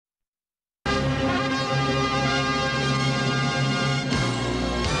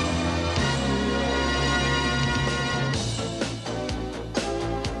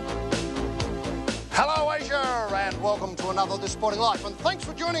to another This Sporting Life, and thanks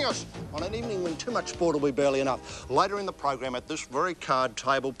for joining us on an evening when too much sport will be barely enough. Later in the program, at this very card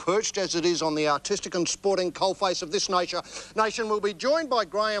table, perched as it is on the artistic and sporting coalface of this nation, we'll be joined by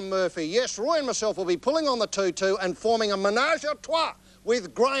Graham Murphy. Yes, Roy and myself will be pulling on the 2-2 and forming a menage a trois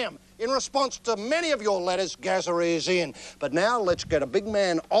with Graham in response to many of your letters. Gazza is in. But now let's get a big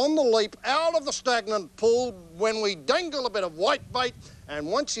man on the leap out of the stagnant pool when we dangle a bit of white bait, and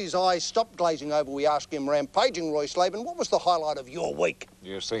once his eyes stop glazing over, we ask him, Rampaging Roy Slaven, what was the highlight of your week?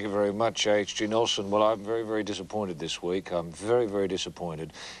 Yes, thank you very much, H.G. Nelson. Well, I'm very, very disappointed this week. I'm very, very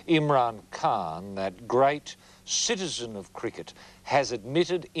disappointed. Imran Khan, that great citizen of cricket, has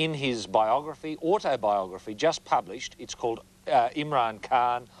admitted in his biography, autobiography, just published, it's called Imran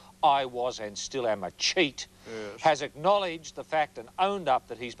Khan, I Was and Still Am a Cheat, yes, has acknowledged the fact and owned up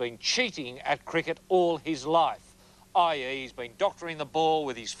that he's been cheating at cricket all his life. I.e., he's been doctoring the ball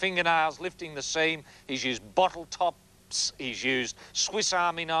with his fingernails, lifting the seam, he's used bottle tops, he's used Swiss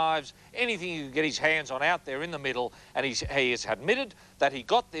Army knives, anything he could get his hands on out there in the middle, and he has admitted that he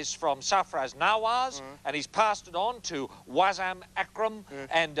got this from Safraz Nawaz, and he's passed it on to Wazam Akram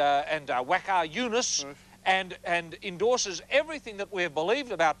and Waqar Yunus, and endorses everything that we've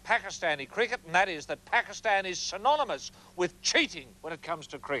believed about Pakistani cricket, and that is that Pakistan is synonymous with cheating when it comes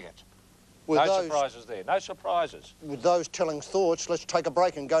to cricket. No surprises there, no surprises. With those telling thoughts, let's take a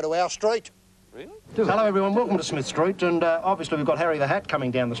break and go to our street. Really? Hello everyone, welcome to Smith Street, and obviously we've got Harry the Hat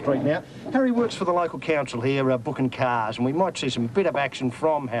coming down the street now. Harry works for the local council here, booking cars, and we might see some bit of action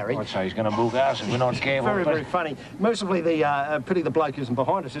from Harry. I'd say he's going to book us if we're not careful. Very, very funny. Mercifully, the pity the bloke isn't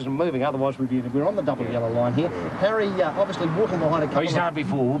behind us, isn't moving, otherwise we're on the double yellow line here. Harry, obviously walking behind a couple he's done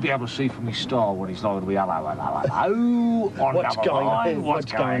before, we'll be able to see from his style what he's like to be hello, what's going on?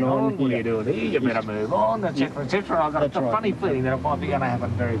 What's going on? What are you doing here? You better move on, Yeah. etc., etc. I've got a funny feeling that it might be going to happen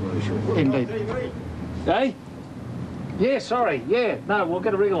very, very shortly. Indeed. Hey? Yeah, sorry, yeah. No, we'll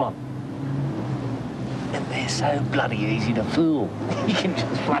get a reel on. And they're so bloody easy to fool. You can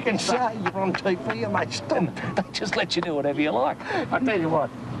just fucking say you're on TV, mate. Stop. They just let you do whatever you like. I tell you what,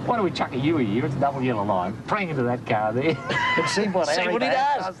 why don't we chuck a Huey here? It's a double yellow line. Bring into that car there and see what he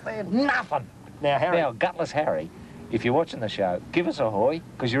does. Nothing. Now, Harry. Now, gutless Harry, if you're watching the show, give us a hoy,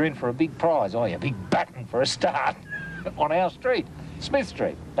 because you're in for a big prize, are you? A big baton for a start on our street. Smith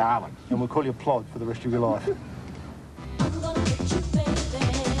Street, Darwin. And we'll call you Plod for the rest of your life.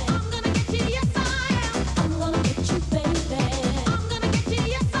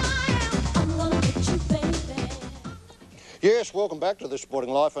 Yes, welcome back to This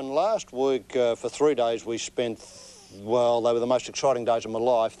Sporting Life, and last week for 3 days we spent, well, they were the most exciting days of my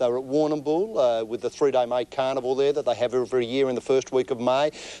life. They were at Warrnambool with the 3-day May Carnival there that they have every year in the first week of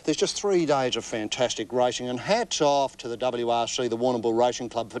May. There's just 3 days of fantastic racing, and hats off to the WRC, the Warrnambool Racing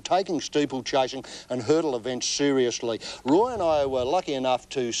Club, for taking steeplechasing and hurdle events seriously. Roy and I were lucky enough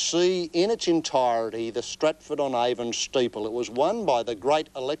to see in its entirety the Stratford-on-Avon steeple. It was won by the great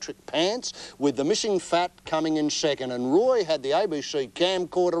Electric Pants, with the Missing Fat coming in second, and Roy had the ABC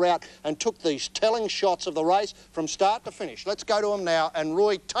camcorder out and took these telling shots of the race from start to finish. Let's go to him now, and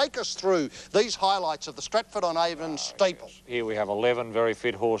Roy, take us through these highlights of the Stratford-on-Avon steeple. Here we have 11 very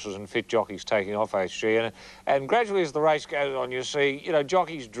fit horses and fit jockeys taking off, HG, and gradually as the race goes on, you see, you know,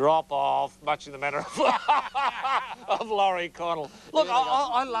 jockeys drop off, much in the manner of Laurie Connell. Look,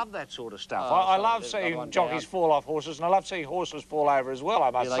 I love that sort of stuff. I love seeing jockeys fall off horses, and I love seeing horses fall over as well,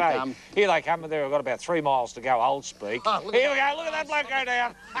 I must say. Here they come, and they've got about 3 miles to go, old speak. Here we go, look at that bloke go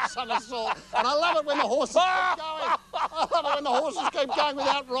down. Somersault. And I love it when the horses keep going. I love it when the horses keep going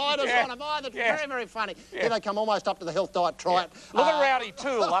without riders on them either. It's very, very funny. Here they come almost up to the health diet, try it. Look at Rowdy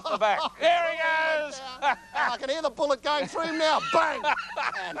Tool up the back. There he goes. I can hear the bullet going through him now. Bang!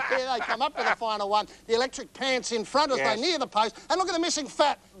 And here they come up to the final one. The Electric Pants in front as they near the post. And look at the Missing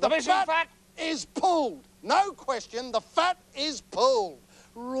Fat. The Missing Fat is pulled. No question, the fat is pulled.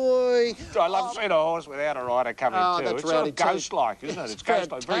 Roy. I love seeing a horse without a rider coming too. It's sort of ghost-like, isn't it? It's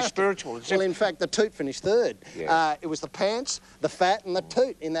ghost-like, very spiritual. Well, in fact, the Toot finished third. Yes. It was the Pants, the Fat and the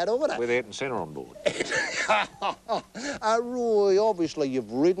Toot in that order. With Ayrton Senna on board. Roy, obviously you've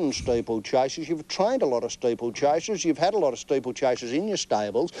ridden steeplechasers, you've trained a lot of steeplechasers, you've had a lot of steeplechasers in your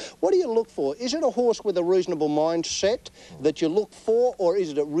stables. What do you look for? Is it a horse with a reasonable mindset that you look for, or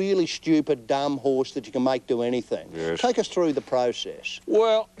is it a really stupid, dumb horse that you can make do anything? Yes. Take us through the process.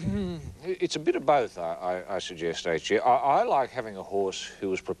 Well, it's a bit of both, I suggest, HG. I like having a horse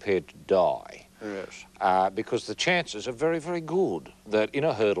who is prepared to die. Yes. because the chances are very, very good that in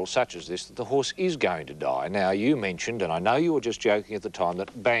a hurdle such as this, that the horse is going to die. Now, you mentioned, and I know you were just joking at the time,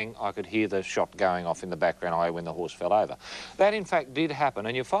 that bang, I could hear the shot going off in the background when the horse fell over. That, in fact, did happen,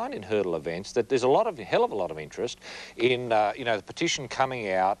 and you find in hurdle events that there's a hell of a lot of interest in, you know, the petition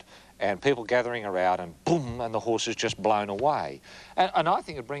coming out and people gathering around, and boom, and the horse is just blown away. And I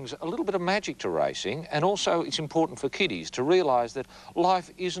think it brings a little bit of magic to racing, and also it's important for kiddies to realise that life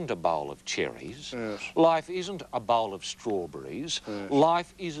isn't a bowl of cherries, life isn't a bowl of strawberries,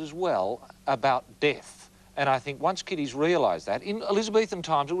 life is as well about death. And I think once kiddies realise that, in Elizabethan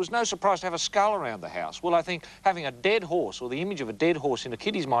times, it was no surprise to have a skull around the house. Well, I think having a dead horse, or the image of a dead horse in a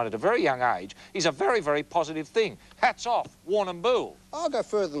kiddie's mind at a very young age, is a very, very positive thing. Hats off, Warrnambool. I'll go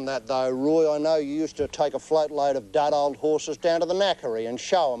further than that, though, Roy. I know you used to take a float load of dud old horses down to the knackery and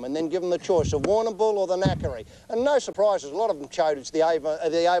show them, and then give them the choice of Warrnambool or the knackery. And no surprises, a lot of them chose the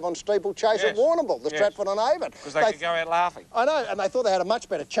Avon Steeplechase at Warrnambool, the Stratford on Avon. Because they could go out laughing. I know, and they thought they had a much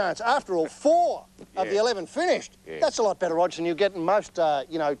better chance. After all, 4 of the 11 finished. That's a lot better odds than you get in most,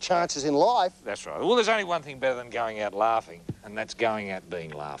 you know, chances in life. That's right. Well, there's only one thing better than going out laughing, and that's going out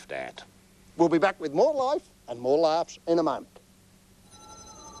being laughed at. We'll be back with more life and more laughs in a moment.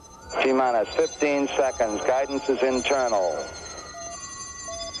 T-minus 15 seconds. Guidance is internal.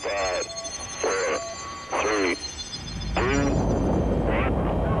 5, 4, 3, 2,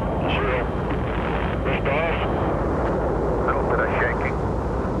 1, 0. Liftoff. A little bit of shaking.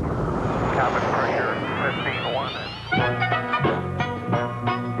 Cabin pressure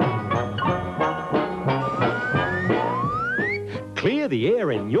 15.1. Clear the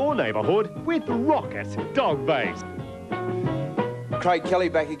air in your neighbourhood with Rocket Dog Bait. Craig Kelly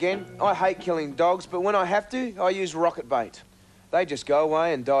back again. I hate killing dogs, but when I have to, I use rocket bait. They just go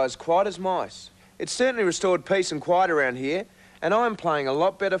away and die as quiet as mice. It's certainly restored peace and quiet around here, and I'm playing a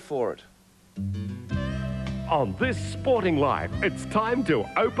lot better for it. On this sporting life, it's time to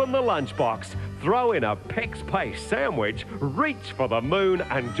open the lunchbox, throw in a Peck's Pace sandwich, reach for the moon,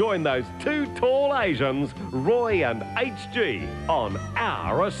 and join those 2 tall Asians, Roy and HG, on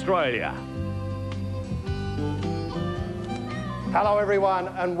Our Australia. Hello everyone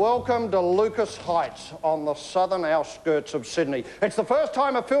and welcome to Lucas Heights on the southern outskirts of Sydney. It's the first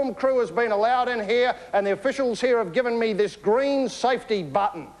time a film crew has been allowed in here, and the officials here have given me this green safety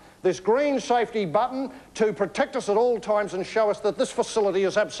button. This green safety button to protect us at all times and show us that this facility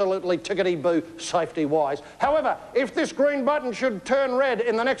is absolutely tickety-boo safety-wise. However, if this green button should turn red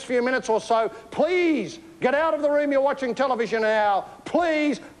in the next few minutes or so, please get out of the room you're watching television now.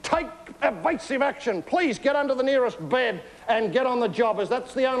 Please take evasive action. Please get under the nearest bed and get on the job, as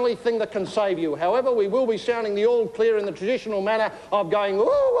that's the only thing that can save you. However, we will be sounding the all clear in the traditional manner of going woo,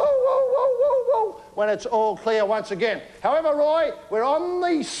 woo, woo, woo, woo, woo, when it's all clear once again. However, Roy, we're on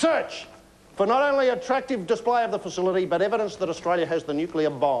the search for not only attractive display of the facility, but evidence that Australia has the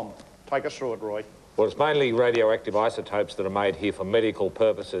nuclear bomb. Take us through it, Roy. Well, it's mainly radioactive isotopes that are made here for medical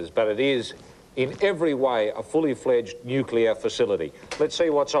purposes, but it is in every way a fully fledged nuclear facility. Let's see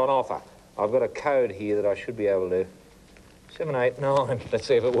what's on offer. I've got a code here that I should be able to... 789. Let's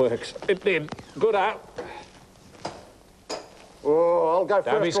see if it works. It did. Good up. Oh, I'll go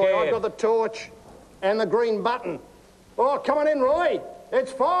Don't be first, Roy. scared. I've got the torch and the green button. Oh, come on in, Roy.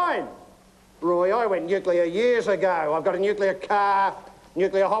 It's fine. Roy, I went nuclear years ago. I've got a nuclear car,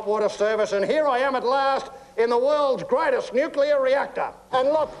 nuclear hot water service, and here I am at last in the world's greatest nuclear reactor. And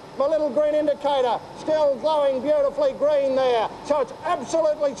look, my little green indicator, still glowing beautifully green there. So it's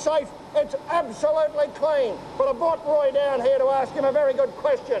absolutely safe, it's absolutely clean. But I brought Roy down here to ask him a very good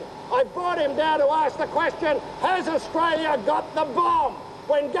question. I brought him down to ask the question, has Australia got the bomb?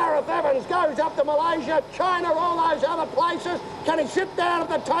 When Gareth Evans goes up to Malaysia, China, all those other places, can he sit down at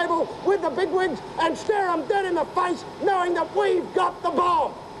the table with the bigwigs and stare them dead in the face, knowing that we've got the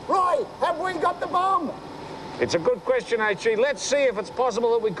bomb? Roy, have we got the bomb? It's a good question, HG. Let's see if it's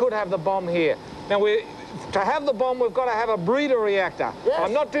possible that we could have the bomb here. Now, to have the bomb, we've got to have a breeder reactor. Yes.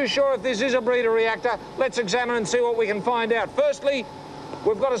 I'm not too sure if this is a breeder reactor. Let's examine and see what we can find out. Firstly,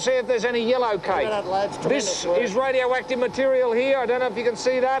 we've got to see if there's any yellow cake. This is radioactive material here. I don't know if you can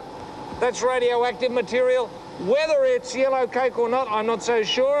see that. That's radioactive material. Whether it's yellow cake or not, I'm not so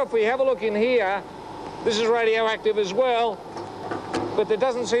sure. If we have a look in here, this is radioactive as well, but there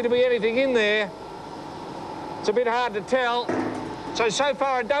doesn't seem to be anything in there. It's a bit hard to tell. So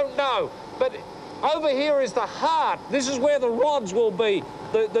far I don't know. But over here is the heart. This is where the rods will be.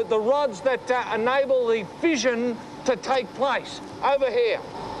 The rods that enable the fission to take place. Over here.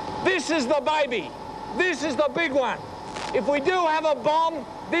 This is the baby. This is the big one. If we do have a bomb,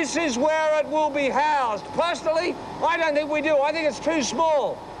 this is where it will be housed. Personally, I don't think we do. I think it's too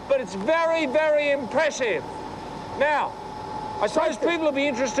small. but it's very, very impressive. Now, I suppose people will be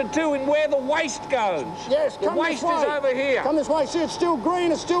interested too in where the waste goes. Yes, the waste is over here. Come this way. See, it's still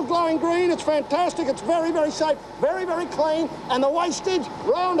green. It's still glowing green. It's fantastic. It's very, very safe. Very, very clean. And the wastage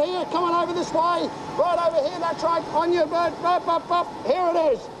round here, coming over this way, right over here. That's right. On your bird. Up, up, up. Here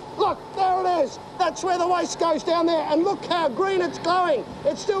it is. Look, there it is. That's where the waste goes down there. And look how green it's glowing.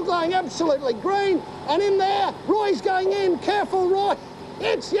 It's still glowing absolutely green. And in there, Roy's going in. Careful, Roy.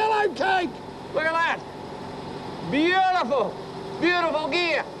 It's yellow cake. Look at that. Beautiful. Beautiful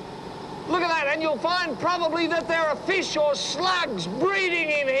gear. Look at that, and you'll find probably that there are fish or slugs breeding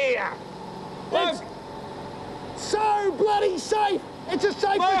in here. Look. It's so bloody safe. It's as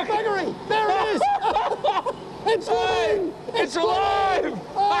safe as buggery. There it is. It's living. It's alive.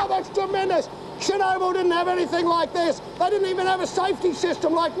 Oh, that's tremendous. Chernobyl didn't have anything like this. They didn't even have a safety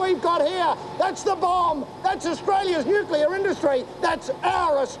system like we've got here. That's the bomb. That's Australia's nuclear industry. That's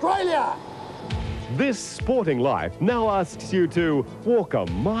our Australia. This sporting life now asks you to walk a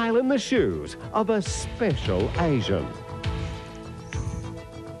mile in the shoes of a special Asian.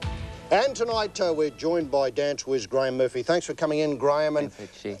 And tonight we're joined by dance whiz Graham Murphy. Thanks for coming in, Graham. And,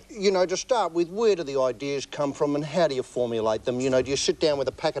 you know, to start with, where do the ideas come from and how do you formulate them? You know, do you sit down with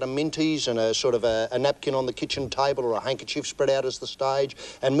a packet of Minties and a sort of a napkin on the kitchen table or a handkerchief spread out as the stage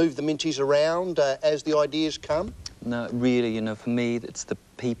and move the Minties around as the ideas come? No, really, you know, for me, it's the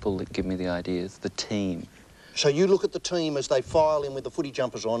people that give me the ideas, the team. So you look at the team as they file in with the footy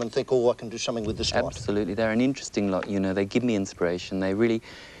jumpers on and think, oh, I can do something with this lot. Absolutely. They're an interesting lot, you know. They give me inspiration. They really...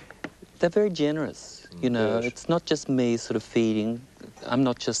 They're very generous, you know. Yes. It's not just me sort of feeding. I'm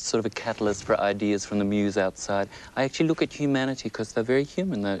not just sort of a catalyst for ideas from the muse outside. I actually look at humanity because they're very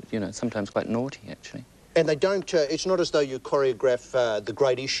human. They're, you know, sometimes quite naughty, actually. And they don't, it's not as though you choreograph the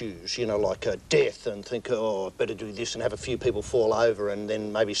great issues, you know, like death and think, oh, I better do this and have a few people fall over and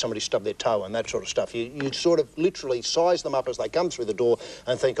then maybe somebody stub their toe and that sort of stuff. You sort of literally size them up as they come through the door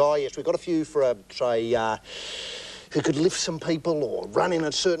and think, oh, yes, we've got a few for, say, who could lift some people or run in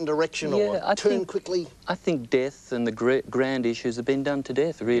a certain direction or turn quickly. I think death and the grand issues have been done to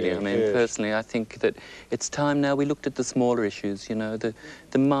death, really. Yeah, I mean, personally, I think that it's time now we looked at the smaller issues, you know, the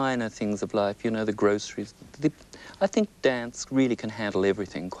minor things of life, you know, the groceries. I think dance really can handle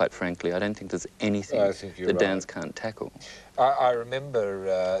everything, quite frankly. I don't think there's anything that dance can't tackle. I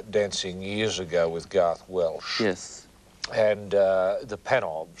remember dancing years ago with Garth Welsh. Yes. And the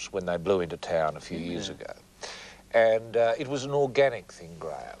Panovs, when they blew into town a few years ago. And it was an organic thing,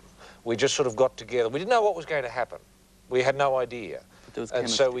 Graham. We just sort of got together. We didn't know what was going to happen. We had no idea. And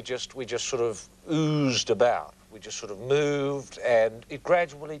so we just sort of oozed about. We just sort of moved, and it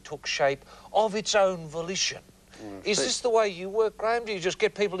gradually took shape of its own volition. Is this the way you work, Graham? Do you just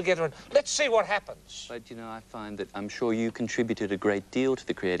get people together and let's see what happens? But, you know, I find that I'm sure you contributed a great deal to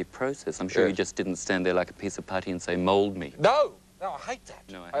the creative process. I'm sure you just didn't stand there like a piece of putty and say, mould me. No. No, I hate that.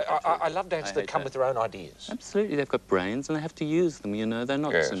 No, I love dancers that come with their own ideas. Absolutely, they've got brains and they have to use them, you know, they're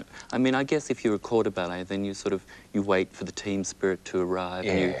not... I mean, I guess if you record a ballet, then you sort of, you wait for the team spirit to arrive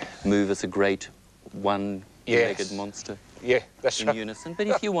and you move as a great one-legged monster that's in unison. But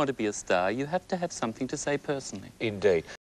if you want to be a star, you have to have something to say personally. Indeed.